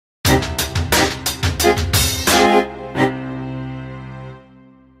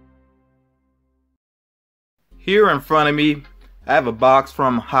here in front of me, I have a box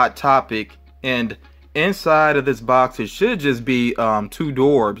from Hot Topic, and inside of this box, it should just be 2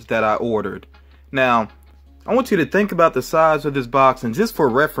 Dorbz that I ordered. Now, I want you to think about the size of this box, and just for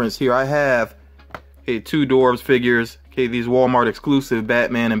reference here, I have 2 Dorbz figures, these Walmart exclusive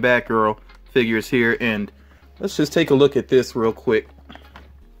Batman and Batgirl figures here, and let's just take a look at this real quick.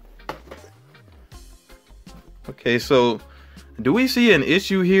 Okay, so do we see an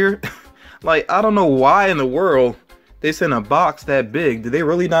issue here? Like, I don't know why in the world they sent a box that big. Do they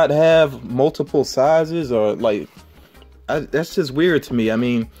really not have multiple sizes, or like, that's just weird to me. I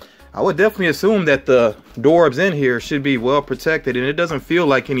mean, I would definitely assume that the Dorbz in here should be well protected, and it doesn't feel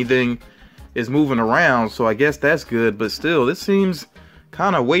like anything is moving around, so I guess that's good. But still, this seems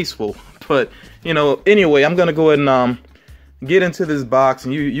kind of wasteful. But you know, anyway, I'm gonna go ahead and get into this box,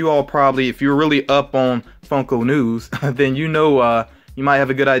 and you all probably, if you're really up on Funko news, then you know you might have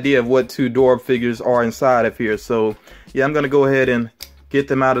a good idea of what 2 Dorbz figures are inside of here. So yeah, I'm gonna go ahead and get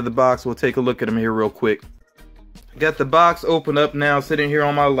them out of the box. We'll take a look at them here real quick. Got the box open up now, sitting here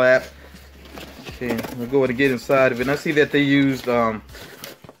on my lap. Okay, I'm gonna go ahead and get inside of it. And I see that they used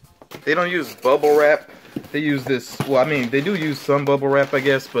they don't use bubble wrap. They use this, well, I mean, they do use some bubble wrap, I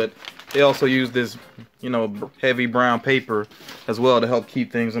guess, but they also use this, you know, heavy brown paper as well to help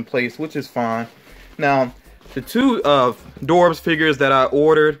keep things in place, which is fine. Now, the 2 Dorbz figures that I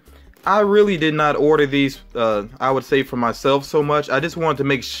ordered, I really did not order these, I would say, for myself so much. I just wanted to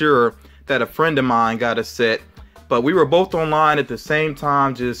make sure that a friend of mine got a set, but we were both online at the same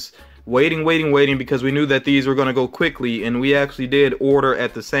time, just waiting, because we knew that these were going to go quickly, and we actually did order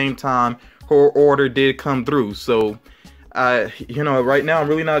at the same time. Her order did come through, so you know, right now I'm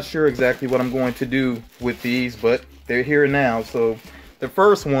really not sure exactly what I'm going to do with these, but they're here now. So the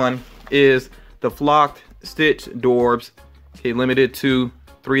first one is the flocked Stitch Dorbz, okay, limited to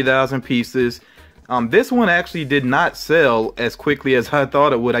 3,000 pieces. This one actually did not sell as quickly as I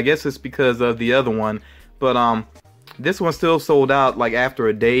thought it would. I guess it's because of the other one, but this one still sold out like after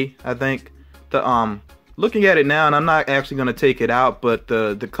a day, I think. The looking at it now, and I'm not actually going to take it out, but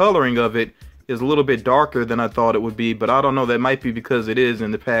the coloring of it is a little bit darker than I thought it would be, but I don't know, that might be because it is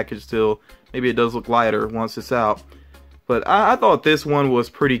in the package still. Maybe it does look lighter once it's out. But I thought this one was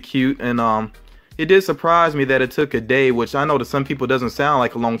pretty cute, and it did surprise me that it took a day, which I know to some people doesn't sound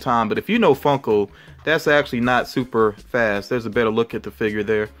like a long time, but if you know Funko, that's actually not super fast. There's a better look at the figure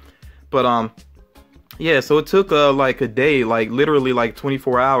there. But yeah, so it took like a day, like literally like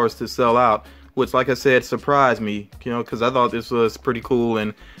 24 hours to sell out, which, like I said, surprised me, you know, because I thought this was pretty cool,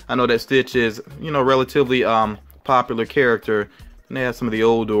 and I know that Stitch is, you know, relatively popular character, and they have some of the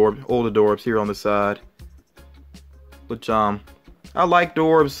older Dorbz here on the side, which I like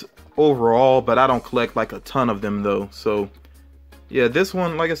Dorbz overall, but I don't collect like a ton of them though. So yeah, this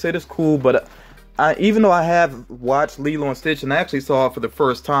one, like I said, is cool, but even though I have watched Lilo and Stitch, and I actually saw it for the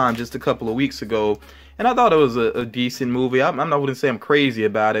first time just a couple of weeks ago, and I thought it was a decent movie. I wouldn't say I'm crazy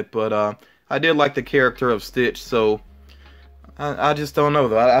about it, but I did like the character of Stitch, so I just don't know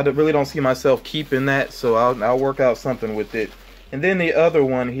though. I really don't see myself keeping that, so I'll work out something with it. And then the other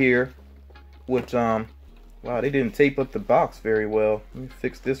one here, which wow, they didn't tape up the box very well. Let me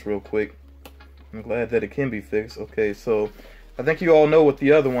fix this real quick. I'm glad that it can be fixed. Okay, so I think you all know what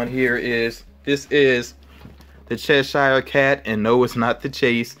the other one here is. This is the Cheshire Cat, and no, it's not the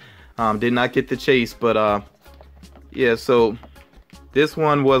Chase. Did not get the Chase, but yeah, so this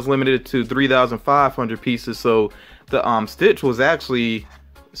one was limited to 3,500 pieces, so the Stitch was actually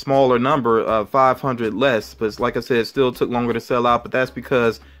smaller number of 500 less, but like I said, it still took longer to sell out, but that's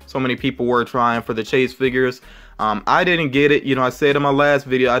because so many people were trying for the Chase figures. I didn't get it. You know, I said in my last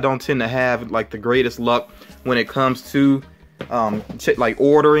video, I don't tend to have like the greatest luck when it comes to like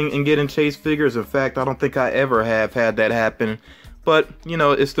ordering and getting Chase figures. In fact, I don't think I ever have had that happen, but you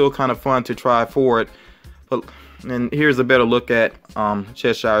know, it's still kind of fun to try for it. But and here's a better look at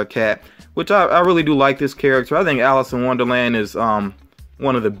Cheshire Cat, which I really do like this character. I think Alice in Wonderland is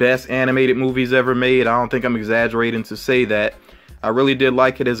one of the best animated movies ever made. I don't think I'm exaggerating to say that. I really did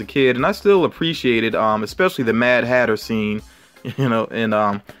like it as a kid, and I still appreciate it, especially the Mad Hatter scene. You know,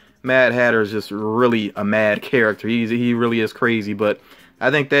 and Mad Hatter is just really a mad character. He really is crazy, but I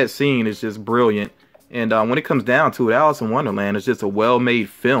think that scene is just brilliant. And when it comes down to it, Alice in Wonderland is just a well-made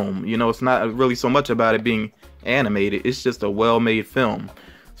film. You know, it's not really so much about it being animated. It's just a well-made film.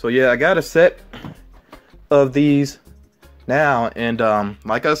 So yeah, I got a set of these now, and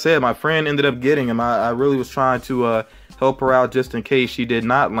like I said, my friend ended up getting them. I really was trying to help her out just in case she did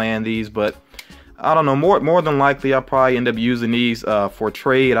not land these, but I don't know, more than likely I'll probably end up using these for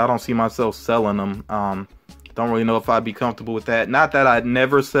trade. I don't see myself selling them. Don't really know if I'd be comfortable with that. Not that I'd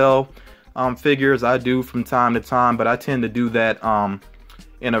never sell figures. I do from time to time, but I tend to do that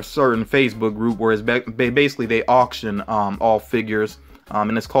in a certain Facebook group where it's basically they auction all figures,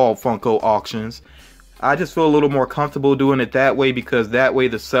 and it's called Funko Auctions. I just feel a little more comfortable doing it that way, because that way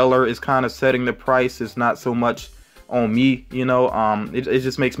the seller is kind of setting the price. It's not so much on me, you know. It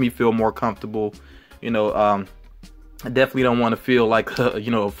just makes me feel more comfortable, you know. I definitely don't want to feel like you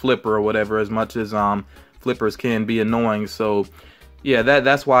know, a flipper or whatever, as much as flippers can be annoying. So yeah,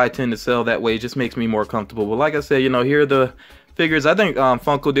 that's why I tend to sell that way. It just makes me more comfortable. But like I said, you know, here are the figures. I think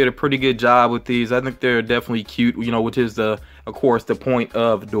Funko did a pretty good job with these. I think they're definitely cute, you know, which is of course the point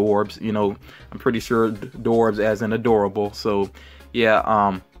of Dorbz. You know, I'm pretty sure Dorbz as in adorable. So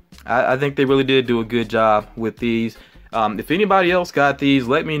yeah, I think they really did do a good job with these. If anybody else got these,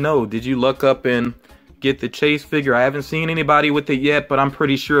 let me know. Did you look up and get the Chase figure? I haven't seen anybody with it yet, but I'm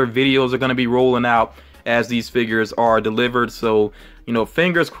pretty sure videos are going to be rolling out as these figures are delivered. So, you know,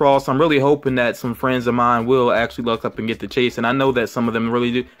 fingers crossed. I'm really hoping that some friends of mine will actually look up and get the Chase, and I know that some of them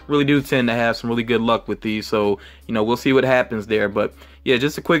really do tend to have some really good luck with these. So, you know, we'll see what happens there. But yeah,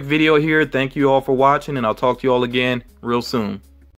 just a quick video here. Thank you all for watching, and I'll talk to you all again real soon.